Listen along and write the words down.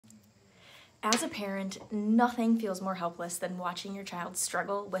As a parent, nothing feels more helpless than watching your child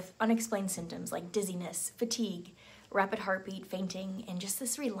struggle with unexplained symptoms like dizziness, fatigue, rapid heartbeat, fainting, and just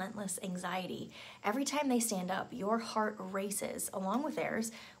this relentless anxiety. Every time they stand up, your heart races along with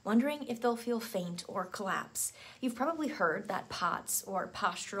theirs, wondering if they'll feel faint or collapse. You've probably heard that POTS, or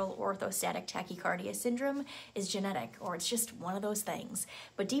Postural Orthostatic Tachycardia syndrome, is genetic, or it's just one of those things.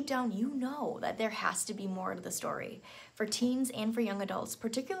 But deep down, you know that there has to be more to the story. For teens and for young adults,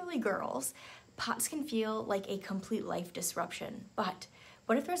 particularly girls, POTS can feel like a complete life disruption. But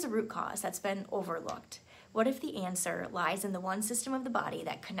what if there's a root cause that's been overlooked? What if the answer lies in the one system of the body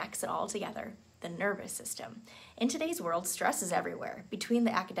that connects it all together? The nervous system. In today's world, stress is everywhere. Between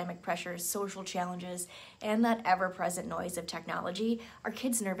the academic pressures, social challenges, and that ever-present noise of technology, our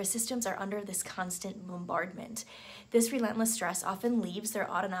kids' nervous systems are under this constant bombardment. This relentless stress often leaves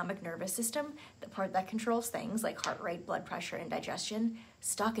their autonomic nervous system, the part that controls things like heart rate, blood pressure, and digestion,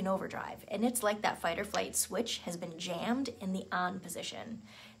 stuck in overdrive. And it's like that fight or flight switch has been jammed in the on position.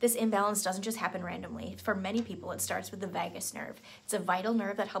 This imbalance doesn't just happen randomly. For many people, it starts with the vagus nerve. It's a vital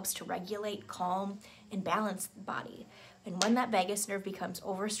nerve that helps to regulate, calm, and balance the body. And when that vagus nerve becomes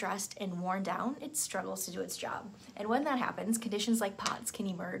overstressed and worn down, it struggles to do its job. And when that happens, conditions like POTS can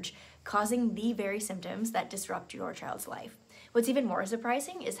emerge, causing the very symptoms that disrupt your child's life. What's even more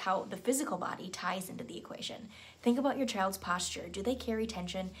surprising is how the physical body ties into the equation. Think about your child's posture. Do they carry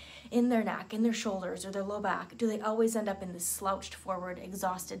tension in their neck, in their shoulders, or their low back? Do they always end up in this slouched forward,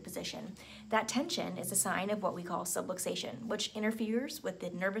 exhausted position? That tension is a sign of what we call subluxation, which interferes with the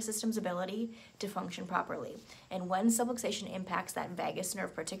nervous system's ability to function properly. And when subluxation impacts that vagus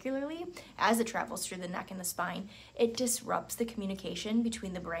nerve particularly, as it travels through the neck and the spine, it disrupts the communication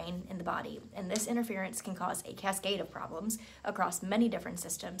between the brain and the body. And this interference can cause a cascade of problems across many different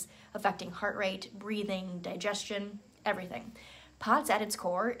systems, affecting heart rate, breathing, digestion, everything. POTS at its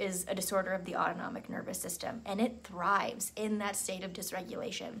core is a disorder of the autonomic nervous system, and it thrives in that state of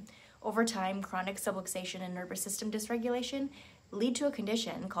dysregulation. Over time, chronic subluxation and nervous system dysregulation lead to a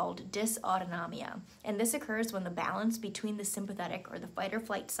condition called dysautonomia, and this occurs when the balance between the sympathetic or the fight or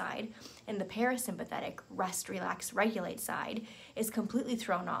flight side and the parasympathetic rest, relax, regulate side is completely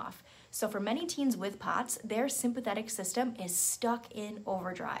thrown off. So for many teens with POTS, their sympathetic system is stuck in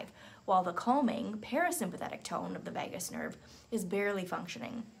overdrive, while the calming parasympathetic tone of the vagus nerve is barely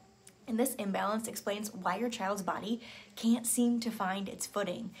functioning. And this imbalance explains why your child's body can't seem to find its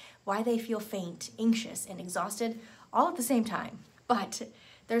footing, why they feel faint, anxious, and exhausted all at the same time. But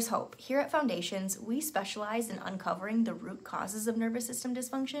there's hope. Here at Foundations, we specialize in uncovering the root causes of nervous system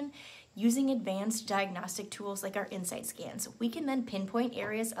dysfunction. Using advanced diagnostic tools like our insight scans, we can then pinpoint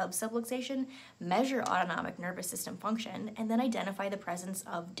areas of subluxation, measure autonomic nervous system function, and then identify the presence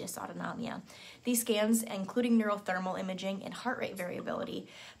of dysautonomia. These scans, including neurothermal imaging and heart rate variability,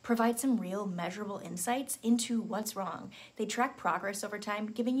 provide some real measurable insights into what's wrong. They track progress over time,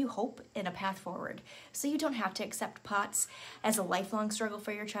 giving you hope and a path forward. So you don't have to accept POTS as a lifelong struggle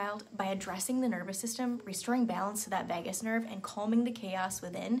for your child. By addressing the nervous system, restoring balance to that vagus nerve, and calming the chaos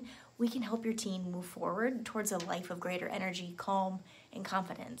within, we can help your teen move forward towards a life of greater energy, calm, and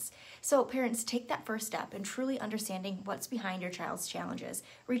confidence. So parents, take that first step in truly understanding what's behind your child's challenges.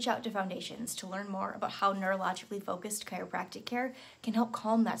 Reach out to Foundations to learn more about how neurologically focused chiropractic care can help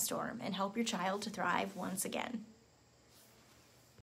calm that storm and help your child to thrive once again.